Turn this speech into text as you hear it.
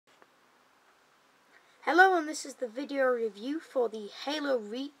Hello, and this is the video review for the Halo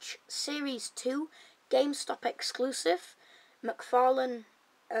Reach Series 2 GameStop exclusive McFarlane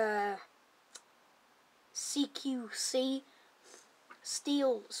CQC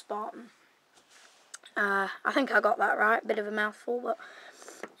Steel Spartan. I think I got that right, bit of a mouthful, but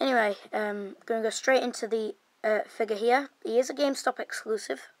anyway, going to go straight into the figure here. He is a GameStop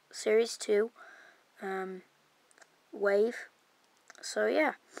exclusive, Series 2 Wave. So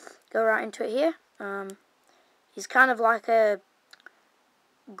yeah, go right into it here. He's kind of like a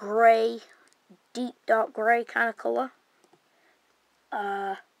grey, deep dark grey kind of colour.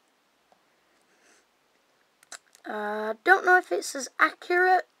 Don't know if it's as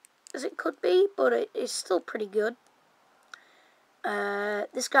accurate as it could be, but it is still pretty good.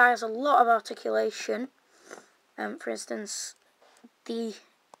 This guy has a lot of articulation. For instance, the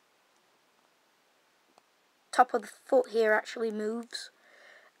top of the foot here actually moves.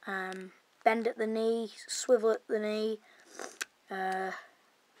 Bend at the knee, swivel at the knee,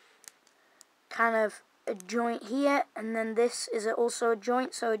 kind of a joint here, and then this is also a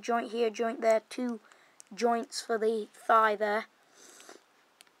joint, so a joint here, joint there, two joints for the thigh there.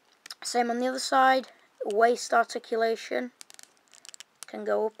 Same on the other side, waist articulation, can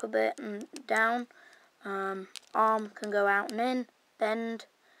go up a bit and down, arm can go out and in, bend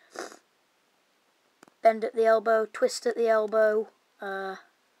at the elbow, twist at the elbow,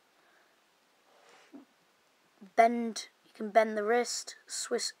 bend, you can bend the wrist,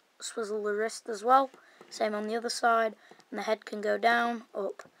 swizzle the wrist as well. Same on the other side, and the head can go down,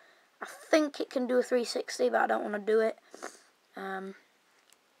 up. I think it can do a 360, but I don't want to do it.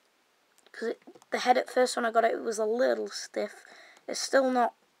 Because the head at first when I got it, it was a little stiff. It's still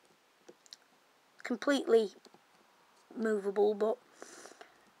not completely movable, but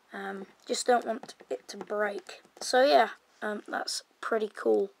just don't want it to break. So yeah, that's pretty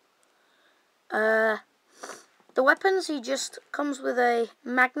cool. The weapons, he just comes with a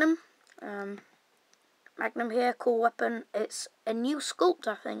Magnum. Magnum here, cool weapon. It's a new sculpt,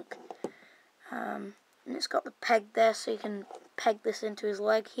 I think. And it's got the peg there, so you can peg this into his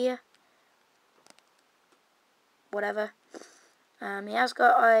leg here. Whatever. He has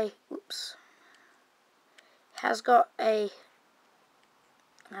got a... Oops. He has got a...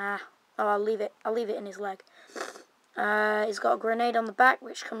 Oh, I'll leave it in his leg. He's got a grenade on the back,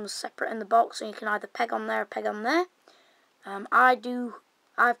 which comes separate in the box, and you can either peg on there or peg on there. I've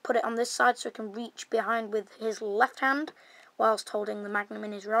put it on this side so he can reach behind with his left hand whilst holding the Magnum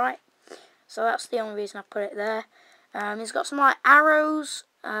in his right. So that's the only reason I put it there. He's got some like arrows,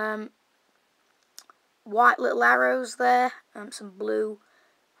 white little arrows there, some blue,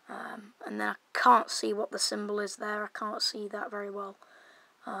 and then I can't see what the symbol is there. I can't see that very well.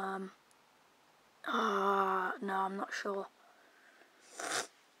 No, I'm not sure.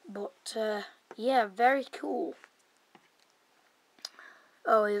 But, yeah, very cool.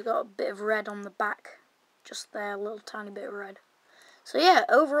 Oh, he's got a bit of red on the back. Just there, a little tiny bit of red. So, yeah,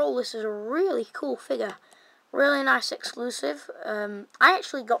 overall, this is a really cool figure. Really nice exclusive. I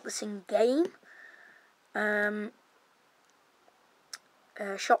actually got this in game. A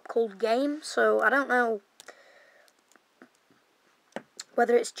shop called Game. So, I don't know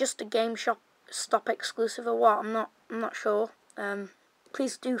whether it's just a GameStop exclusive or what. I'm not sure.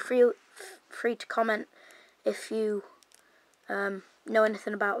 Please do feel free to comment if you know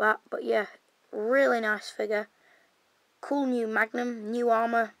anything about that. But yeah, really nice figure. Cool new Magnum, new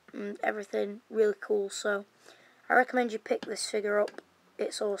armor, and everything really cool. So I recommend you pick this figure up.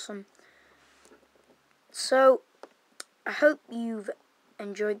 It's awesome. So I hope you've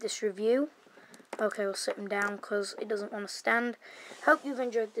enjoyed this review. Okay, we'll sit him down because he doesn't want to stand. Hope you've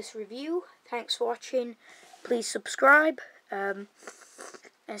enjoyed this review. Thanks for watching. Please subscribe and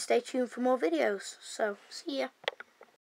stay tuned for more videos. So, see ya.